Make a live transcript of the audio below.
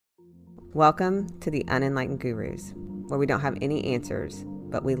Welcome to the Unenlightened Gurus, where we don't have any answers,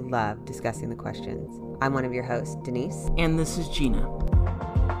 but we love discussing the questions. I'm one of your hosts, Denise. And this is Gina.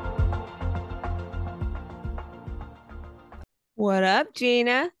 What up,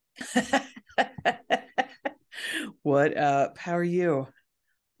 Gina? What up? How are you?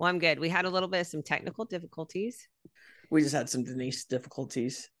 Well, I'm good. We had a little bit of some technical difficulties. We just had some Denise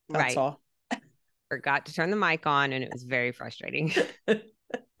difficulties. That's Right. all. Forgot to turn the mic on, and it was very frustrating.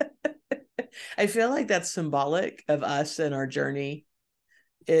 I feel like that's symbolic of us and our journey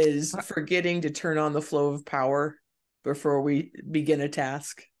is forgetting to turn on the flow of power before we begin a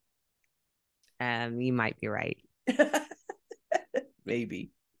task. You might be right.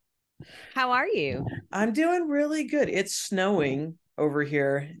 Maybe. How are you? I'm doing really good. It's snowing over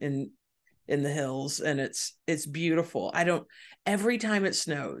here in the hills, and it's beautiful. Every time it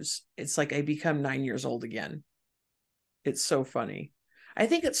snows, it's like I become 9 years old again. It's so funny. I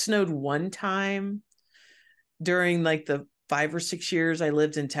think it snowed one time during like the 5 or 6 years I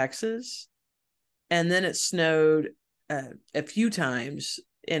lived in Texas. And then it snowed a few times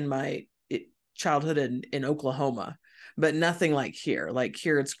in my childhood in Oklahoma, but nothing like here. Like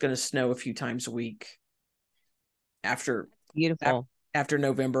here, it's going to snow a few times a week after Beautiful. After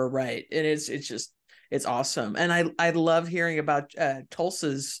November. Right. And it's awesome. And I love hearing about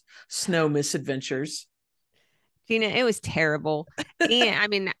Tulsa's snow misadventures. Gina, it was terrible. And I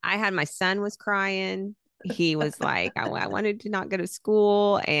mean, I had my son was crying. He was like, I wanted to not go to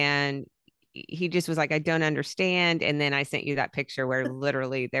school. And he just was like, I don't understand. And then I sent you that picture where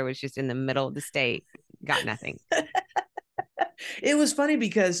literally there was just in the middle of the state, got nothing. It was funny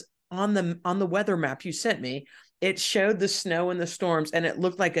because on the weather map you sent me, it showed the snow and the storms, and it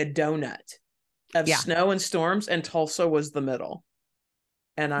looked like a donut of snow and storms, and Tulsa was the middle.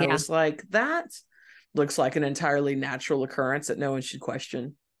 And I was like, that looks like an entirely natural occurrence that no one should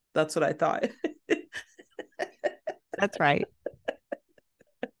question. That's what I thought. That's right.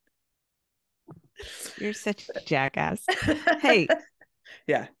 You're such a jackass. Hey.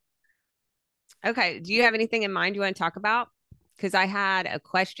 Yeah. Okay. Do you have anything in mind you want to talk about? Because I had a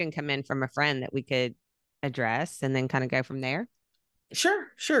question come in from a friend that we could address and then kind of go from there.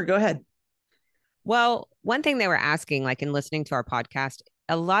 Sure. Go ahead. Well, one thing they were asking, like in listening to our podcast,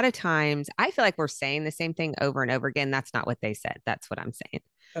 a lot of times I feel like we're saying the same thing over and over again. That's not what they said. That's what I'm saying.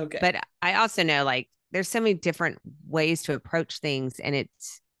 Okay. But I also know like there's so many different ways to approach things, and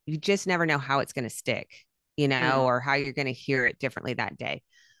you just never know how it's going to stick, or how you're going to hear it differently that day.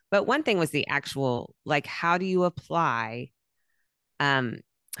 But one thing was the actual, like, how do you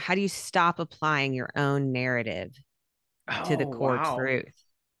stop applying your own narrative to the core truth?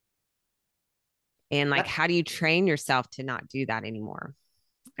 And like, how do you train yourself to not do that anymore?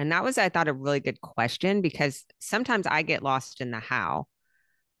 And that was, I thought, a really good question, because sometimes I get lost in the how.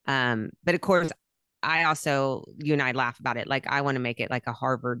 But of course, you and I laugh about it. Like, I want to make it like a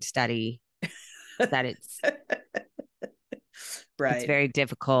Harvard study that it's right. It's very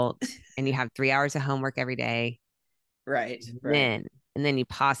difficult, and you have 3 hours of homework every day. Right. And then you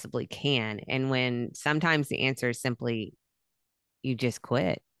possibly can. And when sometimes the answer is simply you just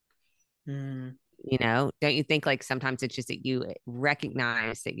quit. Don't you think like sometimes it's just that you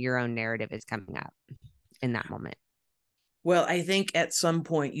recognize that your own narrative is coming up in that moment? Well, I think at some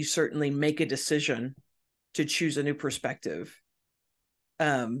point you certainly make a decision to choose a new perspective.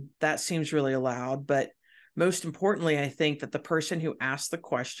 That seems really allowed, but most importantly, I think that the person who asked the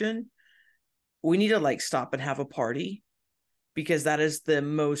question, we need to like stop and have a party, because that is the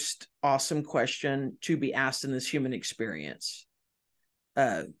most awesome question to be asked in this human experience.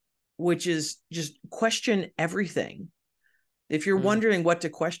 Which is just question everything. If you're wondering what to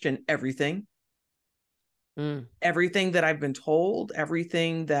question, everything, everything that I've been told,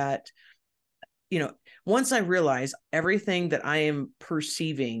 everything that, once I realize everything that I am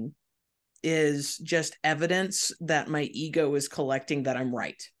perceiving is just evidence that my ego is collecting that I'm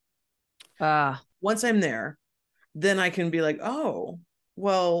right. Once I'm there, then I can be like, oh,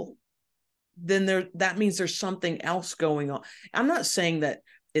 well, then that means there's something else going on. I'm not saying that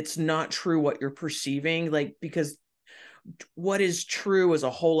it's not true what you're perceiving, like, because what is true is a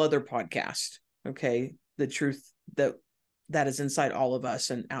whole other podcast. Okay. The truth that is inside all of us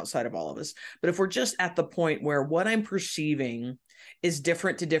and outside of all of us. But if we're just at the point where what I'm perceiving is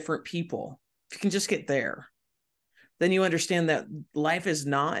different to different people, if you can just get there, then you understand that life is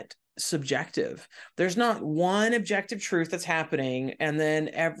not subjective. There's not one objective truth that's happening. And then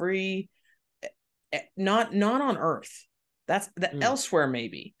not on Earth. That's elsewhere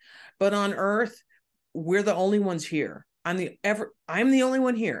maybe, but on Earth, we're the only ones here. I'm the only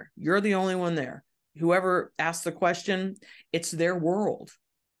one here. You're the only one there. Whoever asked the question, it's their world.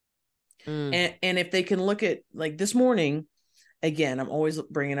 Mm. And if they can look at, like this morning, again, I'm always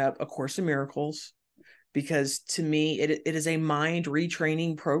bringing up A Course in Miracles, because to me, it is a mind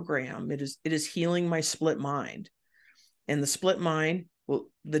retraining program. It is healing my split mind. And the split mind, well,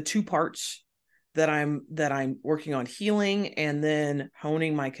 the two parts that I'm working on healing and then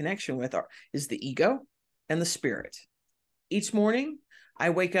honing my connection with is the ego and the spirit. Each morning I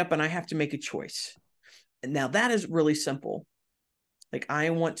wake up and I have to make a choice. And now that is really simple. Like, I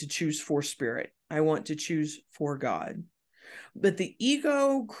want to choose for spirit. I want to choose for God. But the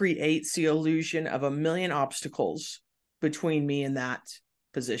ego creates the illusion of a million obstacles between me and that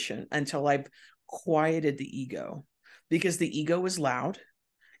position until I've quieted the ego, because the ego is loud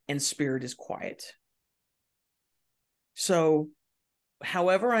and spirit is quiet. So,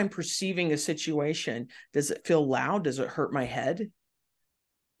 however I'm perceiving a situation, does it feel loud? Does it hurt my head?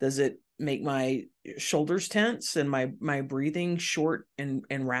 Does it make my shoulders tense and my breathing short and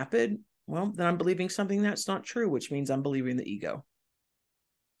rapid? Well, then I'm believing something that's not true, which means I'm believing the ego.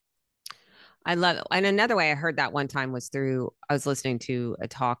 I love it. And another way I heard that one time was through, I was listening to a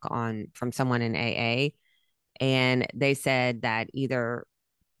talk on from someone in AA, and they said that either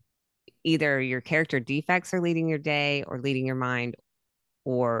your character defects are leading your day or leading your mind,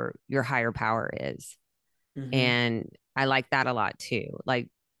 or your higher power is. Mm-hmm. And I like that a lot too. Like,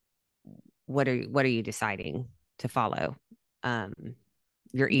 what are you deciding to follow? Um,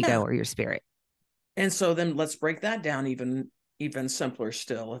 your ego Yeah. or your spirit? And so then let's break that down even simpler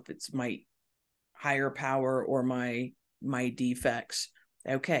still. If it's my higher power or my defects.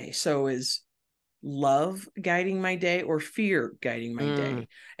 Okay, so is love guiding my day or fear guiding my Mm, day?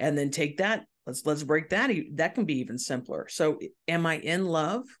 And then take that, let's break that. That can be even simpler. So am I in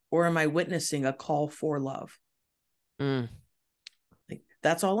love, or am I witnessing a call for love? mm, Like,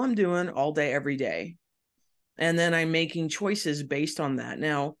 that's all I'm doing all day every day. And then I'm making choices based on that.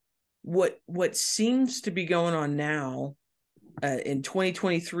 Now, what seems to be going on now, in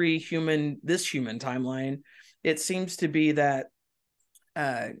 2023 human timeline, it seems to be that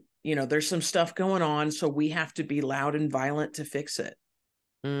uh there's some stuff going on, so we have to be loud and violent to fix it.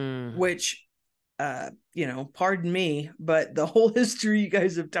 mm. Which, pardon me, but the whole history you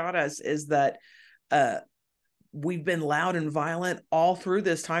guys have taught us is that uh we've been loud and violent all through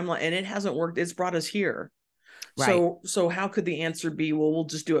this timeline, and it hasn't worked. It's brought us here. Right. So how could the answer be, well, we'll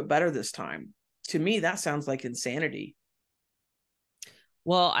just do it better this time? To me, that sounds like insanity.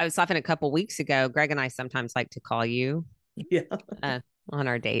 Well, I was laughing a couple weeks ago. Greg and I sometimes like to call you Yeah. uh, on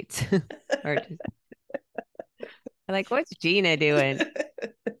our dates, or just like, what's Gina doing?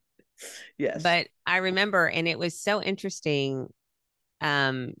 Yes. But I remember, and it was so interesting.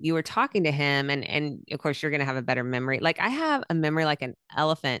 You were talking to him, and of course, you're going to have a better memory. Like, I have a memory like an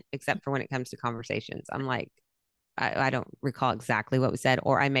elephant, except for when it comes to conversations. I'm like, I don't recall exactly what was said,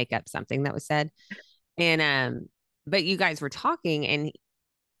 or I make up something that was said. And but you guys were talking, and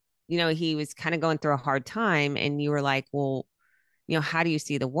he was kind of going through a hard time, and you were like, well, how do you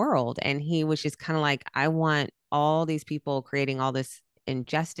see the world? And he was just kind of like, I want all these people creating all this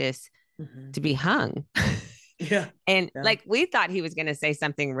injustice Mm-hmm. to be hung. Yeah. And Yeah. like, we thought he was going to say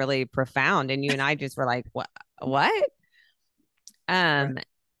something really profound, and you and I just were like, what? Right. Um,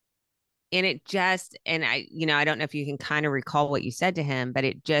 and it just, and I don't know if you can kind of recall what you said to him, but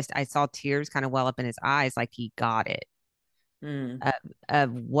I saw tears kind of well up in his eyes, like he got it, Mm. of,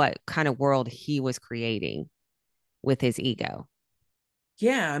 of what kind of world he was creating with his ego.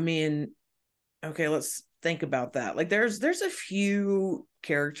 Yeah, I mean, okay, let's think about that. Like, there's a few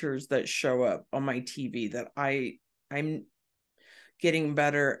characters that show up on my TV that I'm getting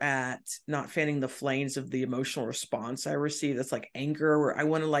better at not fanning the flames of the emotional response I receive. That's like anger, where I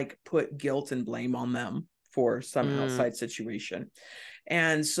want to like put guilt and blame on them for some Mm, outside situation.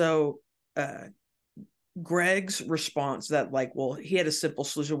 And so uh Greg's response, that like, well, he had a simple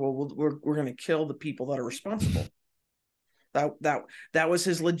solution. Well, we're going to kill the people that are responsible. That was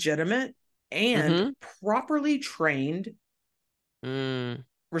his legitimate and mm-hmm, properly trained mm,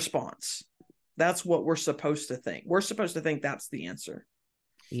 response. That's what we're supposed to think. We're supposed to think that's the answer.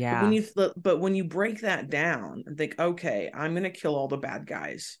 But yeah. when you break that down and think, okay, I'm going to kill all the bad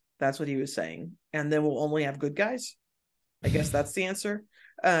guys. That's what he was saying, and then we'll only have good guys. I guess that's the answer.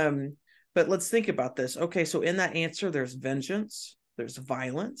 Um, but let's think about this. Okay, so in that answer, there's vengeance, there's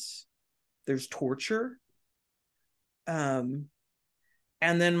violence, there's torture. Um,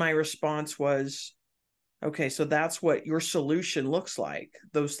 and then my response was, okay, so that's what your solution looks like,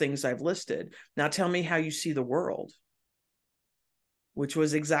 those things I've listed. Now tell me how you see the world, which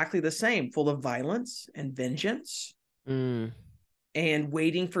was exactly the same, full of violence and vengeance Mm. and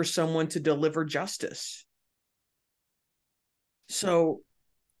waiting for someone to deliver justice. So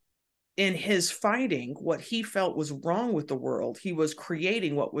in his fighting what he felt was wrong with the world, he was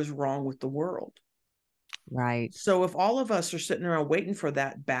creating what was wrong with the world. Right. So if all of us are sitting around waiting for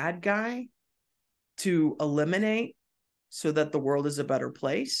that bad guy to eliminate so that the world is a better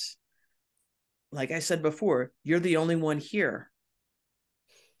place, like I said before, you're the only one here.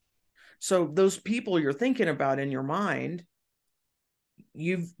 So those people you're thinking about in your mind,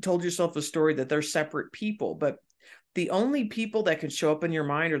 you've told yourself a story that they're separate people, but the only people that can show up in your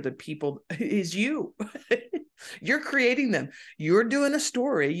mind are the people is you. You're creating them. You're doing a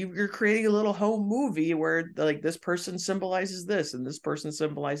story. You're creating a little home movie where like this person symbolizes this and this person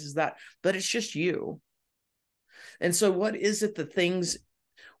symbolizes that, but it's just you. And so what is it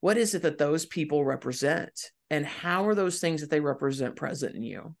that those people represent? And how are those things that they represent present in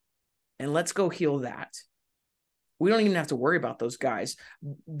you? And let's go heal that. We don't even have to worry about those guys.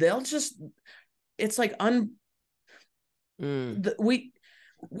 They'll just, it's like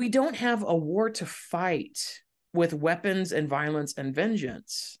we don't have a war to fight with weapons and violence and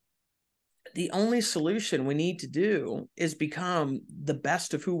vengeance. The only solution we need to do is become the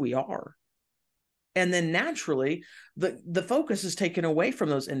best of who we are. And then naturally, the focus is taken away from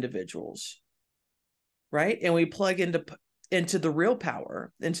those individuals, right? And we plug into the real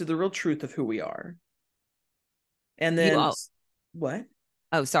power, into the real truth of who we are. And You then all, what?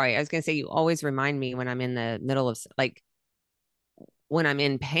 oh, sorry. I was going to say, you always remind me when I'm in the middle of like, when I'm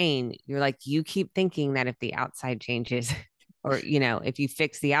in pain, you're like, you keep thinking that if the outside changes or, if you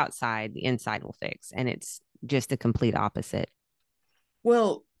fix the outside, the inside will fix. And it's just the complete opposite.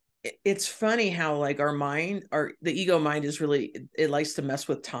 Well, it's funny how like the ego mind is really, it likes to mess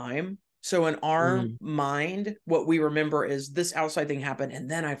with time. So in our mind, what we remember is this outside thing happened and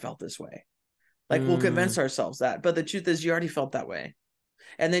then I felt this way. Like we'll convince ourselves that, but the truth is you already felt that way.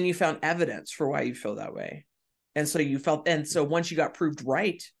 And then you found evidence for why you feel that way. And so once you got proved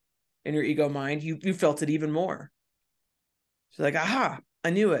right in your ego mind, you felt it even more. So like, aha, I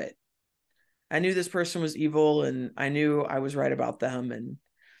knew it. I knew this person was evil and I knew I was right about them. And,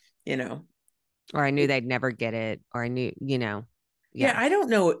 you know, or I knew they'd never get it, or I knew, yeah, yeah. I don't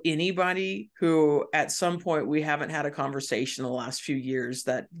know anybody who at some point we haven't had a conversation in the last few years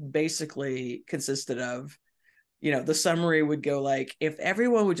that basically consisted of, the summary would go like, if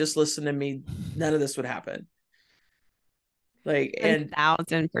everyone would just listen to me, none of this would happen. Like, and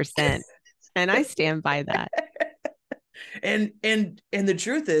 1,000%. And I stand by that. and the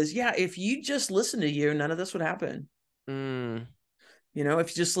truth is, yeah, if you just listen to you, none of this would happen. Mm. If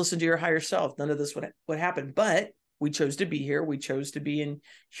you just listen to your higher self, none of this would happen. But we chose to be here. We chose to be in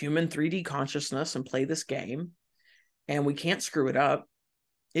human 3D consciousness and play this game. And we can't screw it up.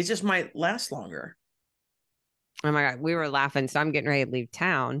 It just might last longer. Oh my God. We were laughing. So I'm getting ready to leave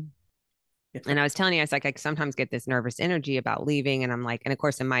town. And I was telling you, I was like, I sometimes get this nervous energy about leaving. And I'm like, and of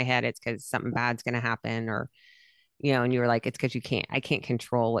course, in my head, it's because something bad's going to happen, or, and you were like, it's because I can't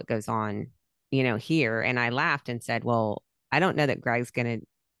control what goes on, here. And I laughed and said, well, I don't know that Greg's going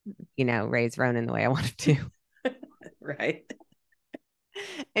to, raise Ronan the way I want him to. Right.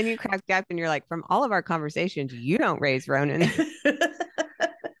 And you cracked up and you're like, from all of our conversations, you don't raise Ronan.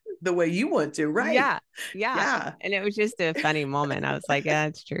 The way you want to, right? Yeah. Yeah. Yeah. And it was just a funny moment. I was like, yeah,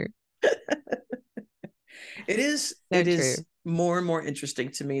 it's true. It is So it true. is more and more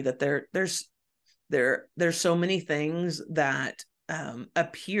interesting to me that there's so many things that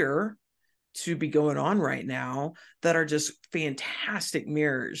appear to be going on right now that are just fantastic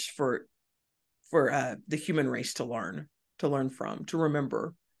mirrors for the human race to learn from, to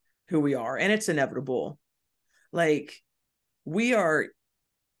remember who we are. And it's inevitable. Like we are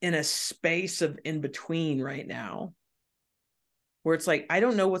in a space of in between right now where it's like, I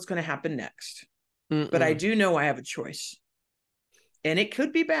don't know what's going to happen next, but I do know I have a choice. And it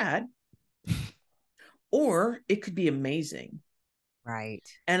could be bad or it could be amazing. Right.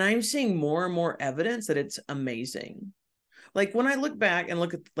 And I'm seeing more and more evidence that it's amazing. Like when I look back and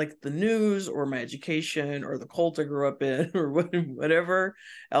look at like the news or my education or the cult I grew up in or whatever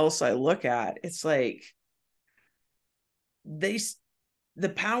else I look at, it's like the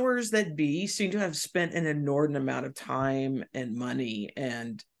powers that be seem to have spent an inordinate amount of time and money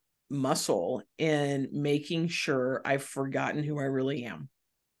and muscle in making sure I've forgotten who I really am.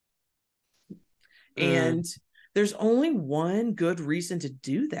 And there's only one good reason to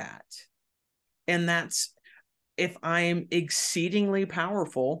do that. And that's if I'm exceedingly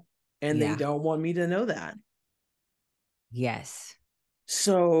powerful and they Yeah. don't want me to know that. Yes.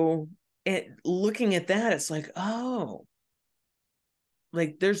 So looking at that, it's like, oh,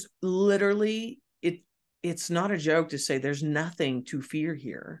 like there's literally it's not a joke to say there's nothing to fear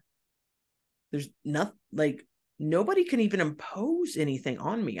here. There's nothing, like nobody can even impose anything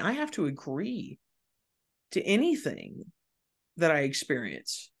on me. I have to agree to anything that I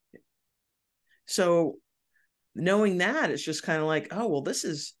experience. So knowing that, it's just kind of like, oh, well, this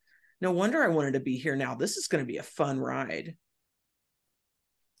is no wonder I wanted to be here now. This is going to be a fun ride.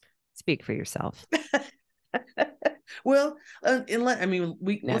 Speak for yourself. Well, I mean,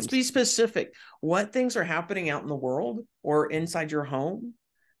 No, let's be specific. What things are happening out in the world or inside your home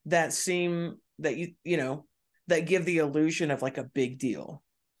that seem that you know that give the illusion of like a big deal?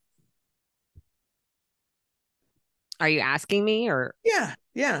 are you asking me or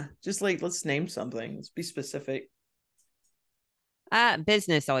Yeah. Just like let's name something. Let's be specific.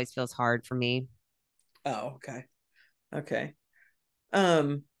 business always feels hard for me. Oh, okay.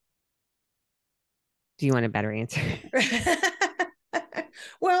 Um, Do you want a better answer?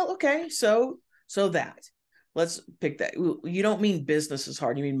 well, okay. So that let's pick that. You don't mean business is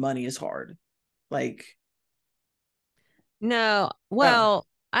hard. You mean money is hard. Like, No. oh, Well,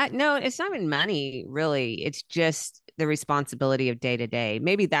 I no, it's not even money, really. It's just the responsibility of day to day.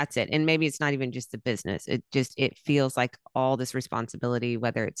 Maybe that's it. And maybe it's not even just the business. It feels like all this responsibility,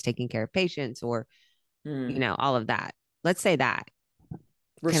 whether it's taking care of patients or, hmm. all of that. Let's say that.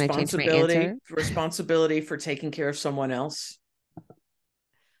 Can I change my answer? Responsibility for taking care of someone else.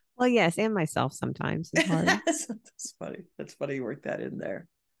 Well, yes, and myself sometimes is hard. That's funny. That's funny you work that in there.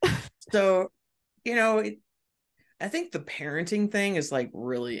 So, you know, I think the parenting thing is like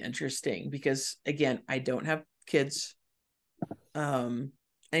really interesting because again, I don't have kids. Um,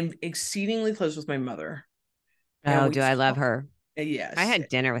 I'm exceedingly close with my mother, and Oh, we do I love talk. her? I Yes, had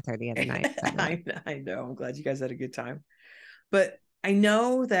dinner with her the other night, by the way. I know. I'm glad you guys had a good time, but I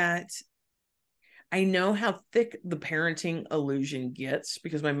know that I know how thick the parenting illusion gets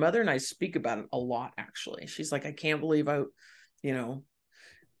because my mother and I speak about it a lot. Actually, she's like, I can't believe you know,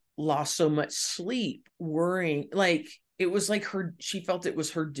 lost so much sleep worrying. Like it was like she felt it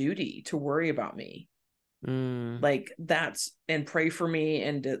was her duty to worry about me. Mm, Like that's and pray for me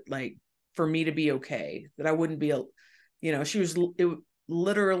and to, like for me to be okay, that I wouldn't be she was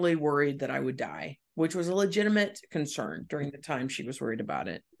literally worried that I would die, which was a legitimate concern during the time she was worried about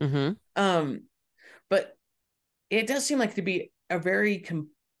it. hmm. um but it does seem like to be a very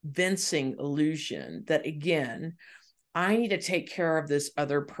convincing illusion that again, I need to take care of this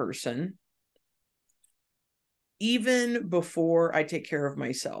other person even before I take care of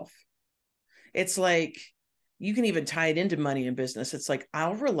myself. It's like you can even tie it into money and business. It's like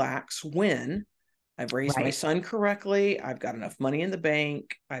I'll relax when I've raised my Right. son correctly, I've got enough money in the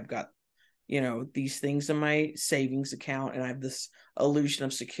bank, I've got, these things in my savings account, and I have this illusion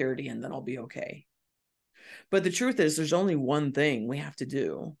of security, and then I'll be okay. But the truth is, there's only one thing we have to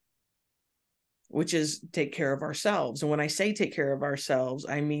do, which is take care of ourselves. And when I say take care of ourselves,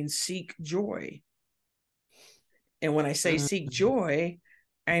 I mean seek joy. And when I say seek Mm, joy,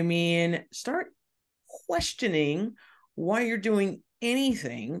 I mean start questioning why you're doing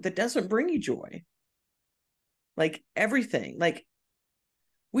anything that doesn't bring you joy. Like everything. Like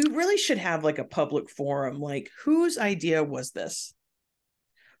we really should have like a public forum. Like whose idea was this?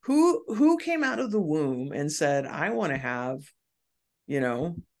 Who came out of the womb and said, I want to have, you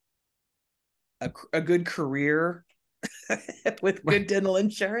know, a good career with good right. dental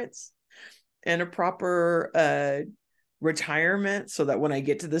insurance and a proper retirement so that when I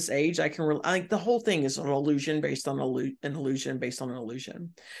get to this age, I can like the whole thing is an illusion based on an illusion based on an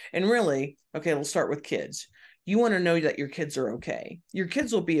illusion. And really, okay, let's start with kids. You want to know that your kids are okay. Your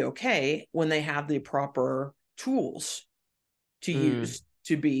kids will be okay when they have the proper tools to Mm, use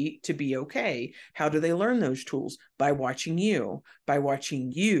to be okay. How do they learn those tools? By watching you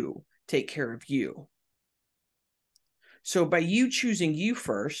take care of you. So by you choosing you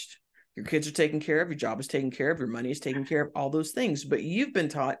first, your kids are taken care of, your job is taken care of, your money is taken care of, all those things. But you've been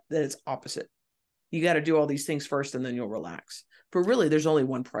taught that it's opposite. You got to do all these things first and then you'll relax. But really, there's only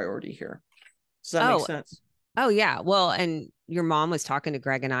one priority here. Does that make oh, sense? oh yeah. Well, and your mom was talking to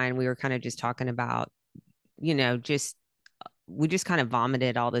Greg and I, and we were kind of just talking about, just we just kind of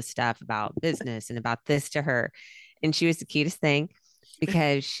vomited all this stuff about business and about this to her. And she was the cutest thing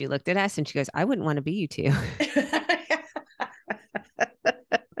because she looked at us and she goes, I wouldn't want to be you two.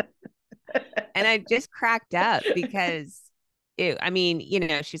 And I just cracked up because I mean,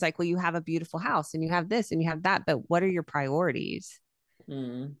 she's like, well, you have a beautiful house and you have this and you have that, but what are your priorities?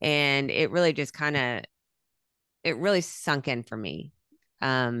 Mm, And it really sunk in for me.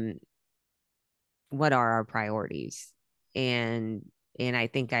 Um, what are our priorities? And I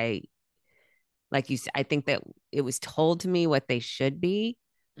think like you said, I think that it was told to me what they should be.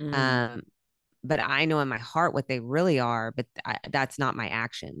 mm. Um, but I know in my heart what they really are, but that's not my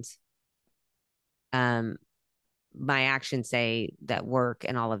actions. Um, my actions say that work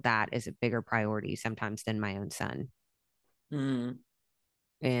and all of that is a bigger priority sometimes than my own son. Mm.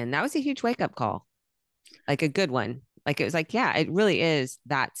 And that was a huge wake up call, like a good one. Like it was like, yeah, it really is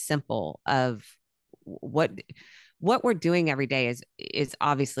that simple of what what we're doing every day is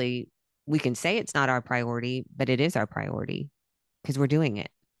obviously we can say it's not our priority, but it is our priority because we're doing it.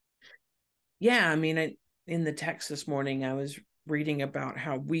 Yeah, I mean, in the text this morning, I was reading about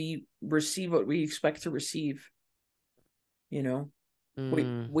how we receive what we expect to receive. You know,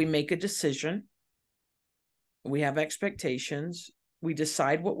 Mm, we make a decision, we have expectations, we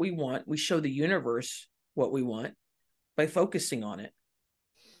decide what we want, we show the universe what we want by focusing on it.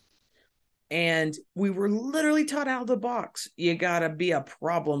 And we were literally taught out of the box, you gotta be a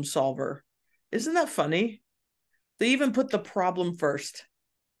problem solver. Isn't that funny? They even put the problem first.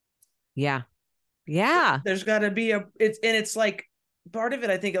 yeah. Yeah. There's got to be it's like part of it.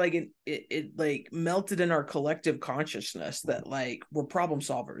 I think like it like melted in our collective consciousness that like we're problem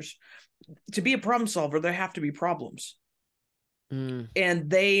solvers. To be a problem solver, there have to be problems, Mm, and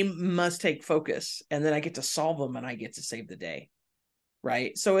they must take focus, and then I get to solve them and I get to save the day,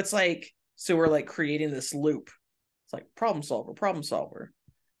 right? So it's like, so we're like creating this loop. It's like problem solver, problem solver.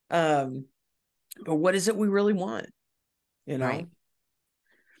 um but what is it we really want, you right. know?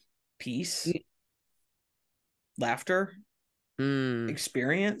 Peace, laughter, Mm,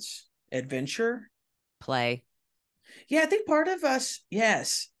 experience, adventure. play. Yeah, I think part of us,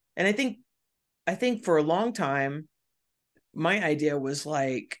 yes. And I think for a long time, my idea was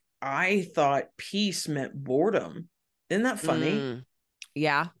like, I thought peace meant boredom. Isn't that funny? Mm,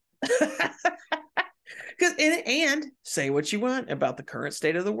 yeah. Because and say what you want about the current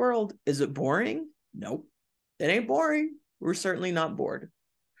state of the world. Is it boring? Nope. It ain't boring. We're certainly not bored.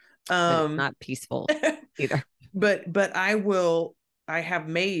 But it's Um not peaceful either. but I have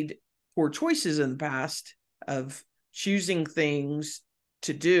made poor choices in the past of choosing things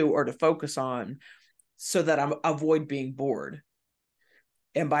to do or to focus on so that I avoid being bored.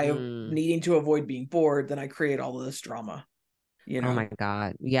 And by Mm. needing to avoid being bored, then I create all of this drama, you Oh know. my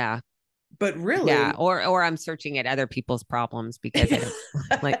God. Yeah. But Yeah. really, Or I'm searching at other people's problems because I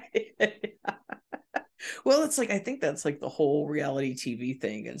don't like, well, it's like I think that's like the whole reality TV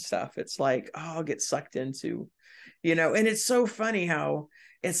thing and stuff. It's like, oh, I'll get sucked into, and it's so funny how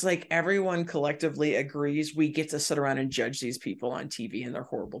it's like everyone collectively agrees we get to sit around and judge these people on TV and they're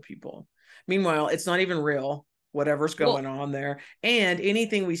horrible people. Meanwhile, it's not even real, whatever's well, going on there. And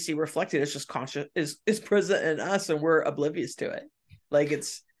anything we see reflected is just conscious is present in us and we're oblivious to it. Like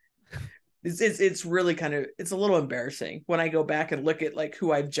it's really kind of, it's a little embarrassing when I go back and look at like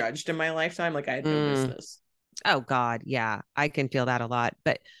who I've judged in my lifetime. Like I had no mm, business. oh God. Yeah. I can feel that a lot.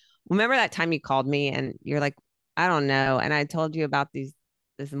 But remember that time you called me and you're like, I don't know. And I told you about this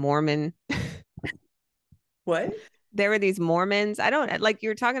Mormon. What? There were these Mormons. I don't like,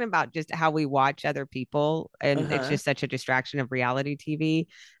 you're talking about just how we watch other people, and it's Uh-huh. just such a distraction of reality TV.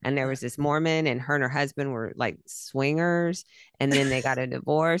 And there was this Mormon, and her husband were like swingers, and then they got a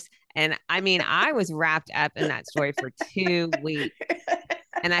divorce. And I mean, I was wrapped up in that story for 2 weeks,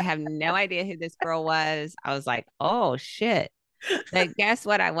 and I have no idea who this girl was. I was like, oh shit. But guess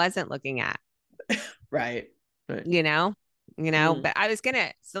what? I wasn't looking at, Right. Right. you know, Mm. but I was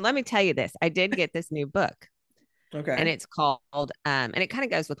gonna. So let me tell you this. I did get this new book, and Okay. it's called and it kind of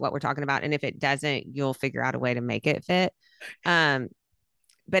goes with what we're talking about, and if it doesn't you'll figure out a way to make it fit. um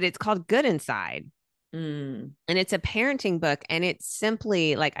but it's called Good Inside, Mm. and it's a parenting book, and it's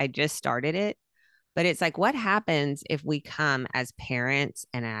simply like, I just started it, but it's like, what happens if we come as parents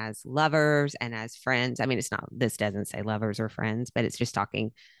and as lovers and as friends? I mean, it's not, this doesn't say lovers or friends, but it's just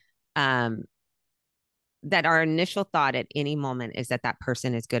talking, um that our initial thought at any moment is that that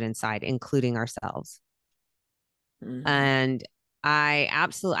person is good inside, including ourselves. Mm-hmm. And I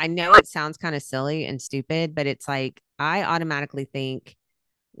know it sounds kind of silly and stupid, but it's like I automatically think,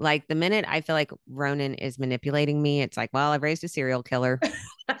 like, the minute I feel like Ronan is manipulating me, it's like, well, I've raised a serial killer.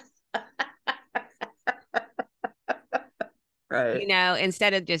 Right.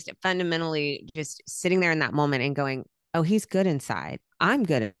 Instead of just fundamentally just sitting there in that moment and going, oh, he's good inside. I'm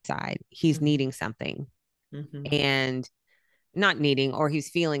good inside. He's Mm-hmm. needing something, Mm-hmm. and not needing, or he's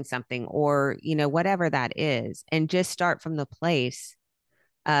feeling something, or, whatever that is. And just start from the place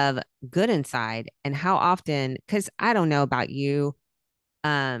of good inside. And how often, because I don't know about you,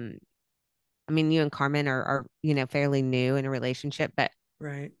 um I mean, you and Carmen are fairly new in a relationship, but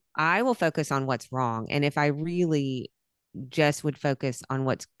Right. I will focus on what's wrong. And if I really just would focus on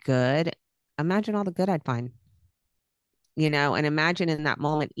what's good, imagine all the good I'd find, and imagine in that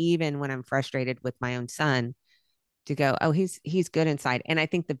moment, even when I'm frustrated with my own son, to go, oh, he's good inside. And I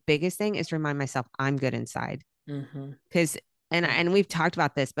think the biggest thing is to remind myself I'm good inside. Mm-hmm. Because Yeah. and we've talked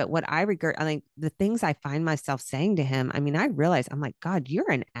about this, but what I regret, I think the things I find myself saying to him, I mean, I realize I'm like, God,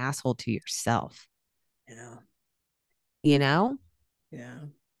 you're an asshole to yourself, Yeah. you know? Yeah.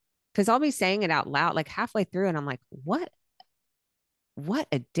 Because I'll be saying it out loud, like halfway through, and I'm like, what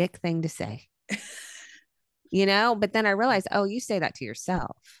a dick thing to say, you know? But then I realize, oh, you say that to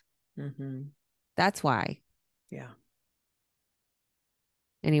yourself. Mm-hmm. That's why. Yeah.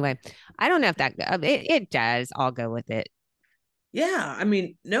 Anyway, I don't know if that it does. I'll go with it. Yeah. I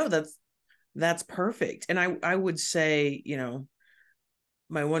mean, no, that's perfect. And I would say,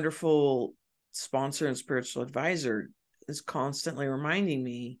 my wonderful sponsor and spiritual advisor is constantly reminding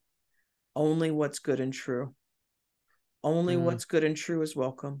me only what's good and true. Only Mm, what's good and true is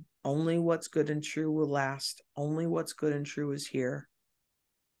welcome. Only what's good and true will last. Only what's good and true is here.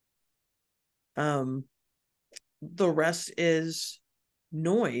 Um, the rest is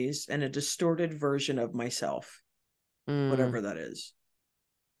noise and a distorted version of myself, mm, whatever that is.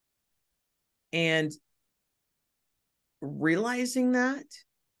 And realizing that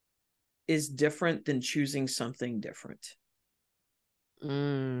is different than choosing something different.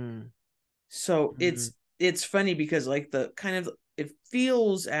 mm, So mm, it's funny because like the kind of it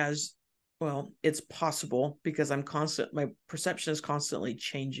feels as well, it's possible because my perception is constantly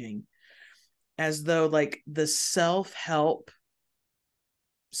changing, as though like the self-help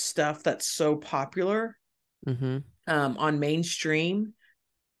stuff that's so popular mm-hmm. on mainstream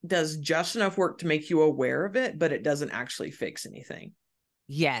does just enough work to make you aware of it, but it doesn't actually fix anything.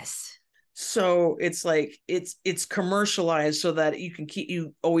 Yes. So it's like it's commercialized so that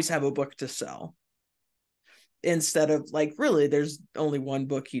you always have a book to sell, instead of like really there's only one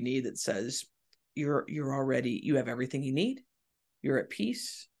book you need that says you have everything you need, you're at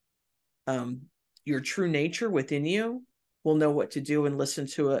peace, um your true nature within you will know what to do and listen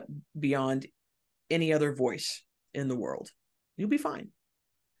to it beyond any other voice in the world. You'll be fine.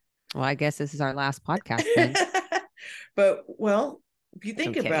 Well, I guess this is our last podcast then. But well, if you I'm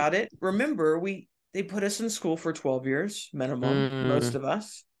think kidding. about it, remember they put us in school for 12 years minimum, most Mm, of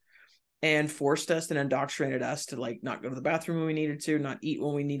us, and forced us and indoctrinated us to like not go to the bathroom when we needed to, not eat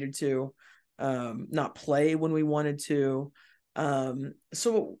when we needed to, not play when we wanted to.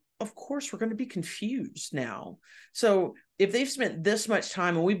 So of course we're going to be confused now. So if they've spent this much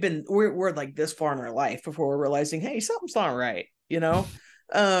time and we're like this far in our life before we're realizing, hey, something's not right,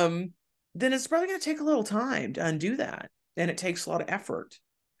 um, then it's probably going to take a little time to undo that, and it takes a lot of effort.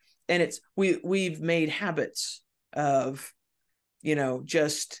 And we've made habits of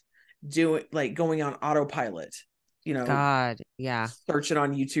just doing like going on autopilot, you know, God, yeah. searching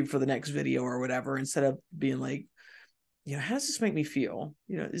on YouTube for the next video or whatever, instead of being like, how does this make me feel?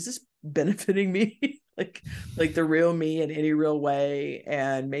 Is this benefiting me? like the real me in any real way?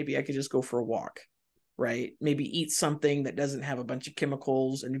 And maybe I could just go for a walk, right? Maybe eat something that doesn't have a bunch of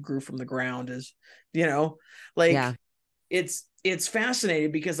chemicals and grew from the ground, as like Yeah. it's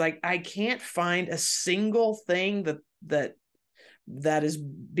fascinating because like I can't find a single thing that is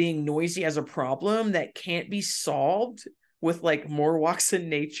being noisy as a problem that can't be solved with like more walks in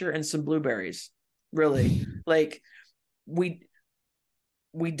nature and some blueberries. Really, like we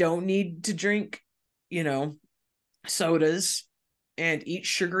we don't need to drink, you know, sodas and eat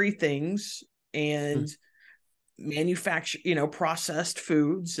sugary things and manufacture, processed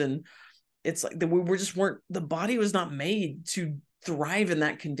foods. And it's like we just weren't, the body was not made to thrive in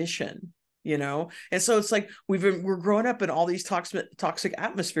that condition. And so it's like we're growing up in all these toxic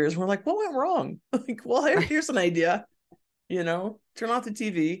atmospheres. We're like, what went wrong? Like, well, here's an idea. Turn off the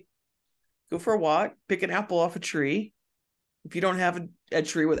TV, go for a walk, pick an apple off a tree. If you don't have a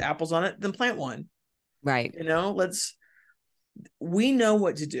tree with apples on it, then plant one. Right. We know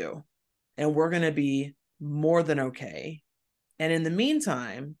what to do, and we're going to be more than okay. And in the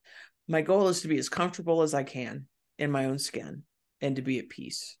meantime, my goal is to be as comfortable as I can in my own skin and to be at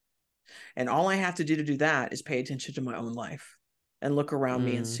peace. And all I have to do that is pay attention to my own life and look around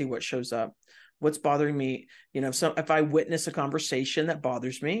me and Mm, see what shows up. What's bothering me? So if I witness a conversation that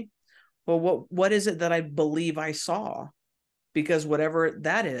bothers me, well, what is it that I believe I saw? Because whatever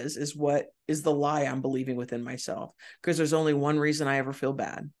that is what is the lie I'm believing within myself. Because there's only one reason I ever feel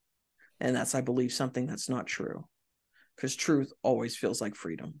bad, and that's I believe something that's not true. Because truth always feels like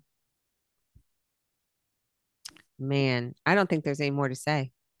freedom. man, I don't think there's any more to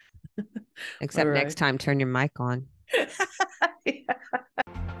say All except next right. time turn your mic on.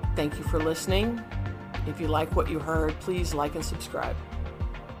 Thank you for listening. If you like what you heard, please like and subscribe.